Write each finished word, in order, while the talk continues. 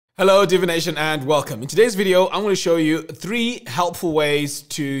Hello Divi Nation and welcome. In today's video, I'm going to show you 3 helpful ways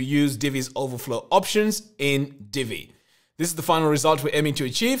to use Divi's overflow options in Divi. This is the final result we're aiming to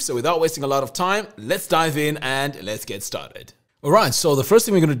achieve, so without wasting a lot of time, let's dive in and let's get started. Alright, so the first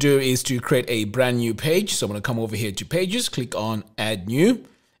thing we're going to do is to create a brand new page. So I'm going to come over here to Pages, click on Add New,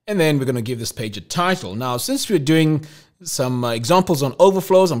 and then we're going to give this page a title. Now, since we're doing some examples on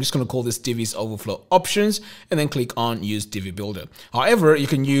overflows, I'm just going to call this Divi's Overflow Options and then click on Use Divi Builder. However, you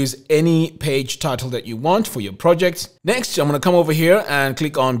can use any page title that you want for your project. Next, I'm going to come over here and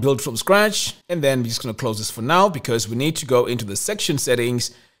click on Build from Scratch, and then we're just going to close this for now because we need to go into the section settings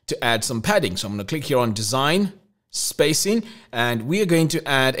to add some padding. So I'm going to click here on Design, Spacing, and we are going to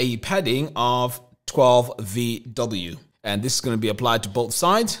add a padding of 12 VW. And this is going to be applied to both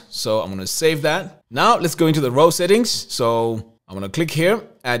sides. So I'm going to save that. Now let's go into the row settings. So I'm going to click here,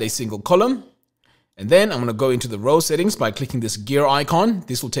 add a single column. And then I'm going to go into the row settings by clicking this gear icon.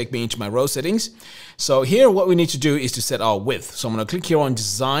 This will take me into my row settings. So here, what we need to do is to set our width. So I'm going to click here on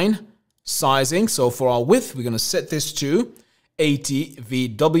Design, Sizing. So for our width, we're going to set this to 80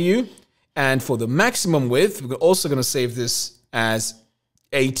 VW. And for the maximum width, we're also going to save this as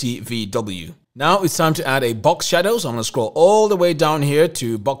 80 VW. Now it's time to add a box shadow. So I'm going to scroll all the way down here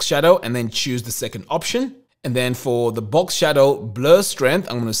to box shadow and then choose the second option. And then for the box shadow blur strength,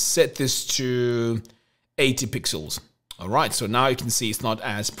 I'm going to set this to 80 pixels. All right, so now you can see it's not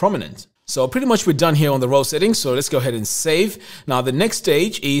as prominent. So pretty much we're done here on the row settings. So let's go ahead and save. Now the next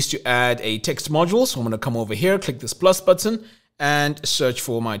stage is to add a text module. So I'm going to come over here, click this plus button and search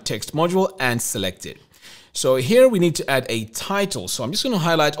for my text module and select it. So here we need to add a title. So I'm just going to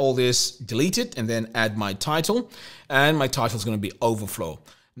highlight all this, delete it, and then add my title. And my title is going to be Overflow.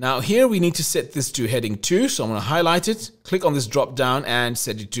 Now here we need to set this to heading 2. So I'm going to highlight it, click on this drop down and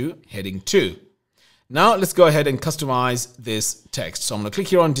set it to heading 2. Now let's go ahead and customize this text. So I'm going to click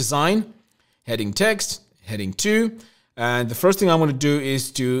here on Design, Heading Text, Heading 2. And the first thing I'm going to do is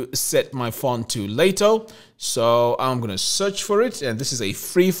to set my font to Lato. So I'm going to search for it. And this is a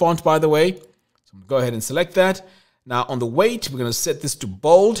free font, by the way. So I'm going to go ahead and select that. Now on the weight, we're going to set this to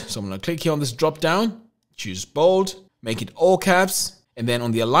bold. So I'm going to click here on this drop down, choose bold, make it all caps. And then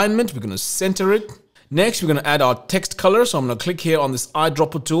on the alignment, we're going to center it. Next, we're going to add our text color. So I'm going to click here on this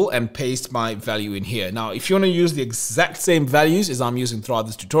eyedropper tool and paste my value in here. Now, if you want to use the exact same values as I'm using throughout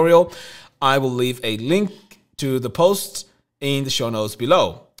this tutorial, I will leave a link to the post in the show notes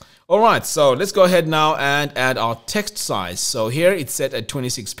below. All right, so let's go ahead now and add our text size. So here it's set at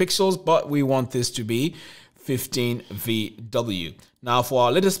 26 pixels, but we want this to be 15 VW. Now for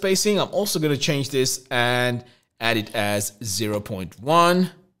our letter spacing, I'm also going to change this and add it as 0.1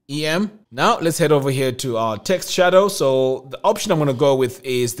 EM. Now let's head over here to our text shadow. So the option I'm going to go with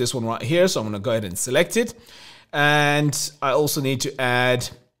is this one right here. So I'm going to go ahead and select it. And I also need to add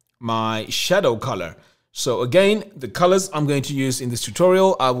my shadow color. So again, the colors I'm going to use in this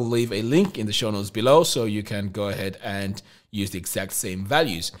tutorial, I will leave a link in the show notes below so you can go ahead and use the exact same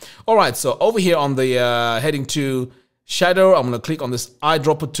values. All right, so over here on the heading 2 shadow, I'm going to click on this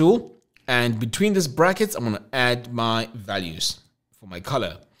eyedropper tool. And between these brackets, I'm going to add my values for my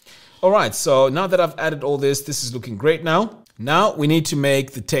color. All right, so now that I've added all this, this is looking great now. Now we need to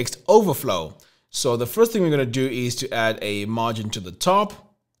make the text overflow. So the first thing we're going to do is to add a margin to the top.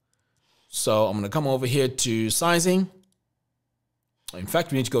 So I'm going to come over here to sizing. In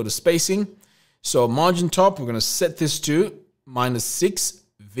fact, we need to go to spacing. So margin top, we're going to set this to -6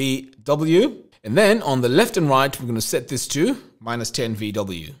 VW. And then on the left and right, we're going to set this to -10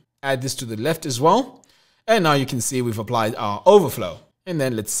 VW. Add this to the left as well. And now you can see we've applied our overflow. And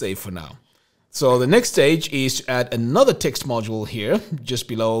then let's save for now. So the next stage is to add another text module here, just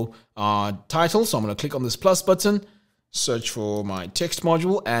below our title. So I'm going to click on this plus button, search for my text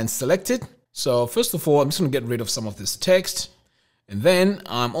module and select it. So first of all, I'm just going to get rid of some of this text. And then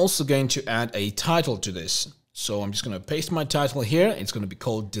I'm also going to add a title to this. So I'm just going to paste my title here. It's going to be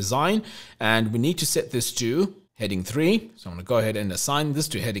called Design. And we need to set this to heading 3. So I'm going to go ahead and assign this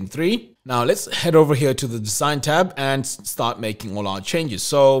to heading 3. Now let's head over here to the Design tab and start making all our changes.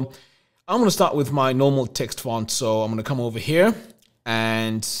 So I'm going to start with my normal text font. So I'm going to come over here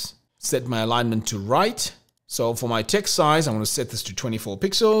and set my alignment to right. So for my text size, I'm going to set this to 24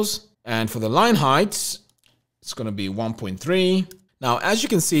 pixels. And for the line height, it's going to be 1.3. Now, as you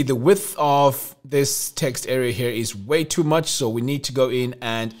can see, the width of this text area here is way too much. So we need to go in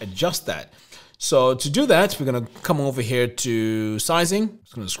and adjust that. So to do that, we're going to come over here to sizing.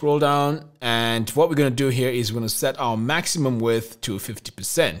 Just going to scroll down. And what we're going to do here is we're going to set our maximum width to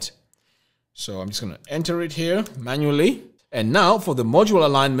 50%. So I'm just going to enter it here manually. And now for the module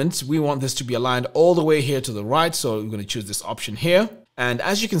alignment, we want this to be aligned all the way here to the right. So we're going to choose this option here. And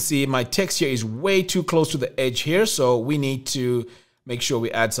as you can see, my text here is way too close to the edge here. So we need to make sure we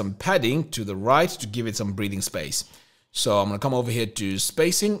add some padding to the right to give it some breathing space. So I'm going to come over here to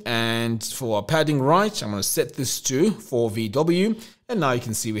spacing, and for our padding right, I'm going to set this to 4VW. And now you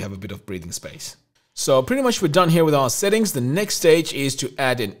can see we have a bit of breathing space. So pretty much we're done here with our settings. The next stage is to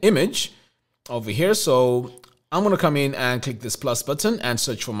add an image over here. So I'm going to come in and click this plus button and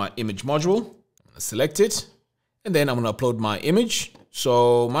search for my image module. I'm going to select it, and then I'm going to upload my image.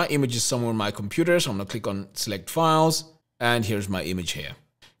 So my image is somewhere on my computer. So I'm going to click on select files, and here's my image here.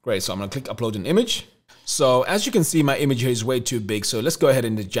 Great. So I'm going to click upload an image. So as you can see, my image here is way too big. So let's go ahead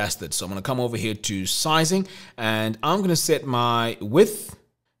and adjust it. So I'm going to come over here to sizing, and I'm going to set my width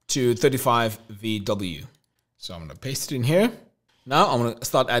to 35 VW. So I'm going to paste it in here. Now I'm going to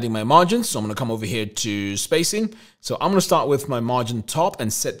start adding my margins. So I'm going to come over here to spacing. So I'm going to start with my margin top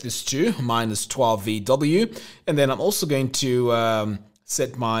and set this to -12 VW. And then I'm also going to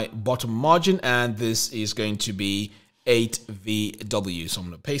set my bottom margin, and this is going to be 8 VW. So I'm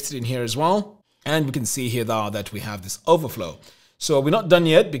going to paste it in here as well. And we can see here now that we have this overflow. So we're not done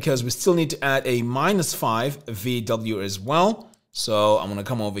yet because we still need to add a -5 VW as well. So I'm going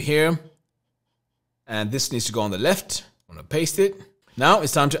to come over here, and this needs to go on the left. I'm going to paste it. Now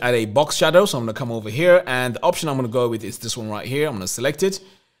it's time to add a box shadow. So I'm going to come over here, and the option I'm going to go with is this one right here. I'm going to select it.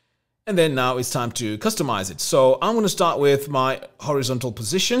 And then now it's time to customize it. So I'm going to start with my horizontal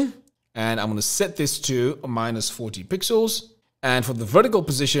position, and I'm going to set this to -40 pixels. And for the vertical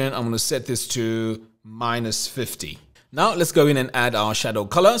position, I'm going to set this to -50. Now let's go in and add our shadow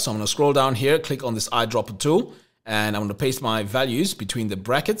color. So I'm going to scroll down here, click on this eyedropper tool, and I'm going to paste my values between the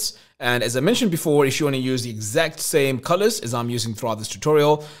brackets. And as I mentioned before, if you want to use the exact same colors as I'm using throughout this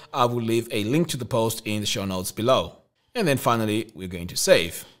tutorial, I will leave a link to the post in the show notes below. And then finally, we're going to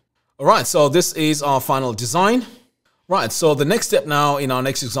save. All right, so this is our final design. Right, so the next step now in our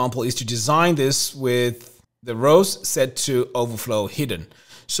next example is to design this with the rows set to overflow hidden.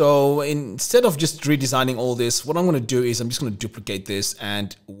 So instead of just redesigning all this, what I'm going to do is I'm just going to duplicate this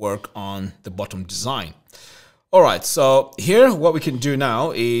and work on the bottom design. All right, so here what we can do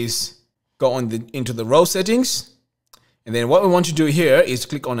now is go into the row settings. And then what we want to do here is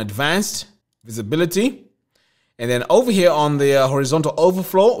click on advanced visibility. And then over here on the horizontal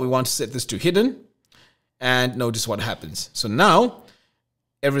overflow, we want to set this to hidden. And notice what happens. So now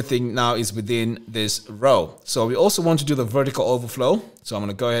everything now is within this row. So we also want to do the vertical overflow. So I'm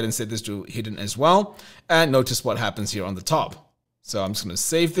going to go ahead and set this to hidden as well. And notice what happens here on the top. So I'm just going to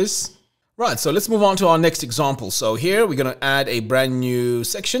save this. Right, so let's move on to our next example. So here we're going to add a brand new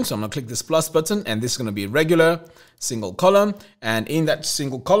section. So I'm going to click this plus button, and this is going to be regular single column. And in that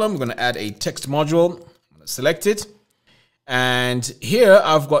single column, we're going to add a text module. I'm going to select it. And here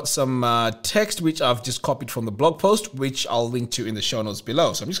I've got some text which I've just copied from the blog post, which I'll link to in the show notes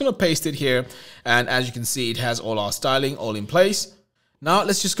below. So I'm just going to paste it here. And as you can see, it has all our styling all in place. Now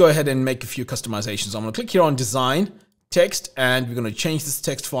let's just go ahead and make a few customizations. I'm going to click here on design, text, and we're going to change this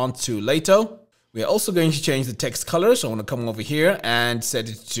text font to Lato. We are also going to change the text color. So I'm going to come over here and set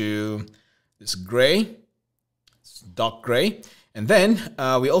it to this gray, dark gray. And then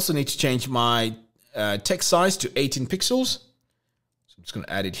we also need to change my text size to 18 pixels. So I'm just going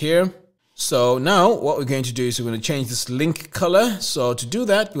to add it here. So now what we're going to do is we're going to change this link color. So to do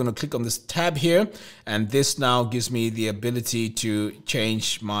that, we're going to click on this tab here, and this now gives me the ability to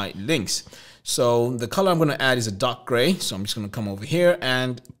change my links. So the color I'm going to add is a dark gray. So I'm just going to come over here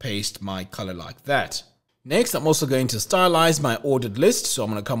and paste my color like that. Next, I'm also going to stylize my ordered list. So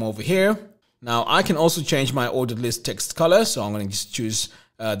I'm going to come over here. Now I can also change my ordered list text color. So I'm going to just choose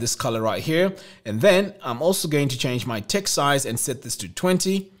this color right here. And then I'm also going to change my text size and set this to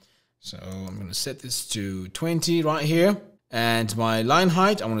 20. So I'm going to set this to 20 right here. And my line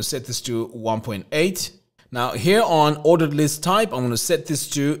height, I'm going to set this to 1.8. Now here on ordered list type, I'm going to set this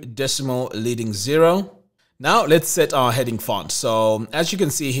to decimal leading 0. Now let's set our heading font. So as you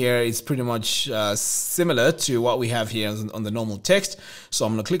can see here, it's pretty much similar to what we have here on the normal text. So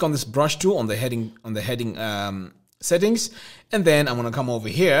I'm going to click on this brush tool on the heading settings, and then I'm going to come over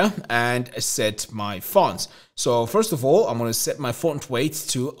here and set my fonts. So first of all, I'm going to set my font weight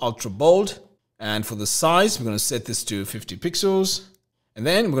to ultra bold, and for the size, we're going to set this to 50 pixels. And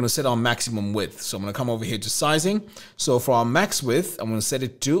then we're going to set our maximum width. So I'm going to come over here to sizing. So for our max width, I'm going to set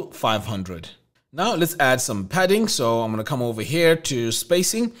it to 500. Now let's add some padding. So I'm going to come over here to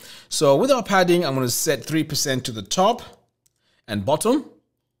spacing. So with our padding, I'm going to set 3% to the top and bottom.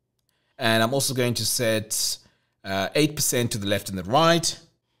 And I'm also going to set 8% to the left and the right.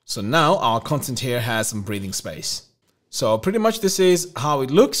 So now our content here has some breathing space. So pretty much this is how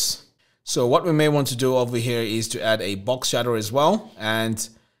it looks. So what we may want to do over here is to add a box shadow as well. And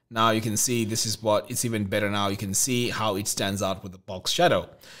now you can see this is what it's even better now. You can see how it stands out with the box shadow.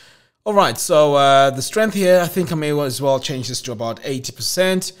 All right, so the strength here, I think I may as well change this to about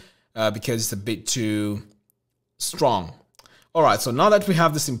 80% because it's a bit too strong. All right, so now that we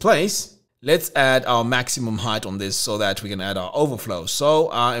have this in place, let's add our maximum height on this so that we can add our overflow. So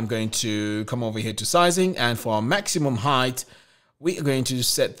I am going to come over here to sizing, and for our maximum height, we are going to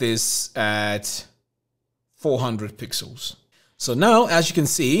set this at 400 pixels. So now, as you can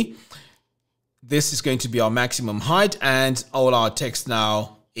see, this is going to be our maximum height, and all our text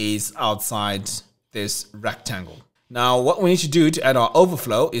now is outside this rectangle. Now, what we need to do to add our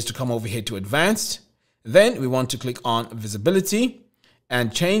overflow is to come over here to advanced. Then we want to click on visibility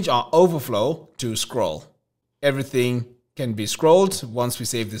and change our overflow to scroll. Everything can be scrolled once we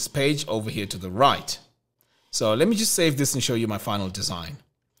save this page over here to the right. So let me just save this and show you my final design.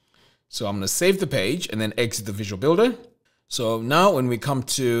 So I'm going to save the page and then exit the Visual Builder. So now when we come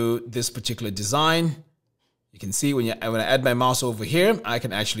to this particular design, you can see when I add my mouse over here, I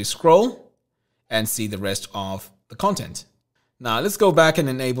can actually scroll and see the rest of the content. Now let's go back and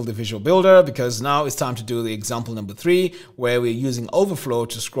enable the Visual Builder, because now it's time to do the example number 3, where we're using Overflow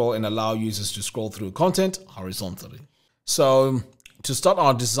to scroll and allow users to scroll through content horizontally. So to start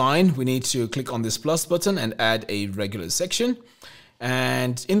our design, we need to click on this plus button and add a regular section.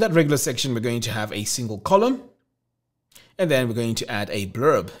 And in that regular section, we're going to have a single column. And then we're going to add a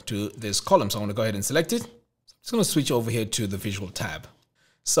blurb to this column. So I'm going to go ahead and select it. I'm just going to switch over here to the Visual tab.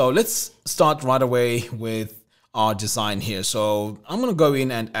 So let's start right away with our design here. So I'm going to go in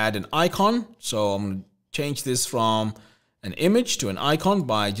and add an icon. So I'm going to change this from an image to an icon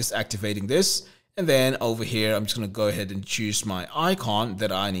by just activating this. And then over here, I'm just going to go ahead and choose my icon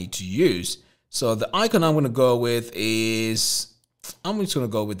that I need to use. So the icon I'm going to go with is, I'm just going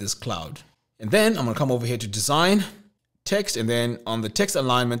to go with this cloud. And then I'm going to come over here to design, text, and then on the text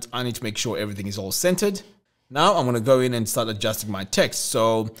alignment, I need to make sure everything is all centered. Now I'm going to go in and start adjusting my text.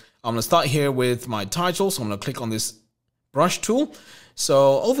 So I'm going to start here with my title. So I'm going to click on this brush tool.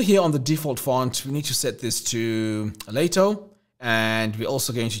 So over here on the default font, we need to set this to Leto. And we're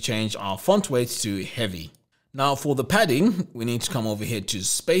also going to change our font weight to heavy. Now for the padding, we need to come over here to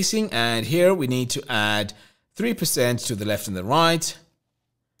spacing. And here we need to add 3% to the left and the right.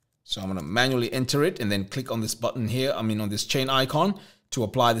 So I'm going to manually enter it and then click on this button here, on this chain icon, to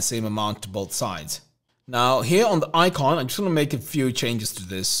apply the same amount to both sides. Now here on the icon, I'm just going to make a few changes to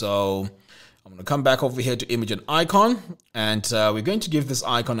this. So I'm going to come back over here to image and icon, and we're going to give this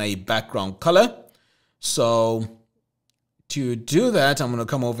icon a background color. So to do that, I'm going to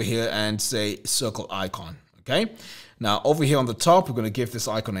come over here and say circle icon. Okay. Now over here on the top, we're going to give this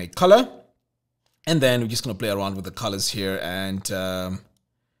icon a color, and then we're just going to play around with the colors here and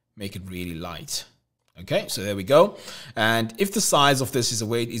make it really light. Okay, so there we go. And if the size of this is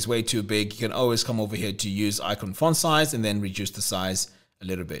way too big, you can always come over here to use icon font size and then reduce the size a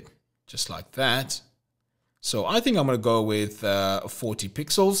little bit, just like that. So I think I'm going to go with 40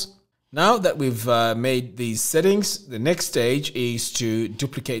 pixels. Now that we've made these settings, the next stage is to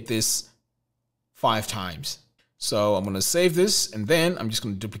duplicate this 5 times. So I'm going to save this, and then I'm just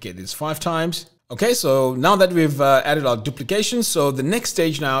going to duplicate this 5 times. Okay, so now that we've added our duplication, so the next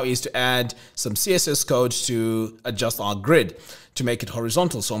stage now is to add some CSS code to adjust our grid to make it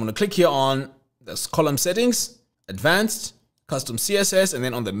horizontal. So I'm going to click here on this column settings, advanced, custom CSS, and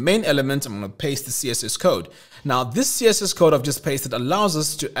then on the main element, I'm going to paste the CSS code. Now this CSS code I've just pasted allows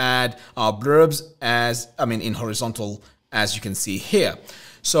us to add our blurbs in horizontal, as you can see here.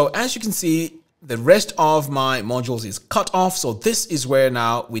 So as you can see, the rest of my modules is cut off. So this is where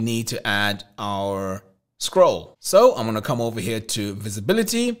now we need to add our scroll. So I'm going to come over here to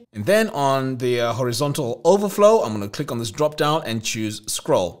visibility, and then on the horizontal overflow, I'm going to click on this drop down and choose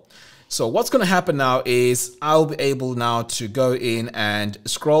scroll. So what's going to happen now is I'll be able now to go in and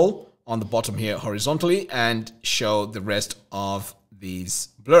scroll on the bottom here horizontally and show the rest of these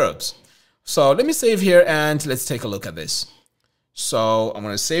blurbs. So let me save here and let's take a look at this. So I'm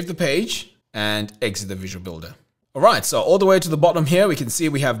going to save the page and exit the Visual Builder. All right, so all the way to the bottom here, we can see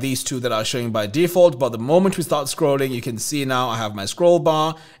we have these two that are showing by default, but the moment we start scrolling, you can see now I have my scroll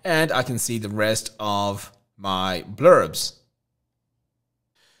bar and I can see the rest of my blurbs.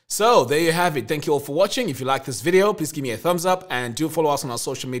 So there you have it. Thank you all for watching. If you like this video, please give me a thumbs up and do follow us on our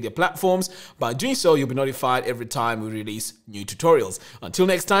social media platforms. By doing so, you'll be notified every time we release new tutorials. Until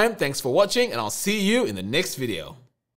next time, thanks for watching, and I'll see you in the next video.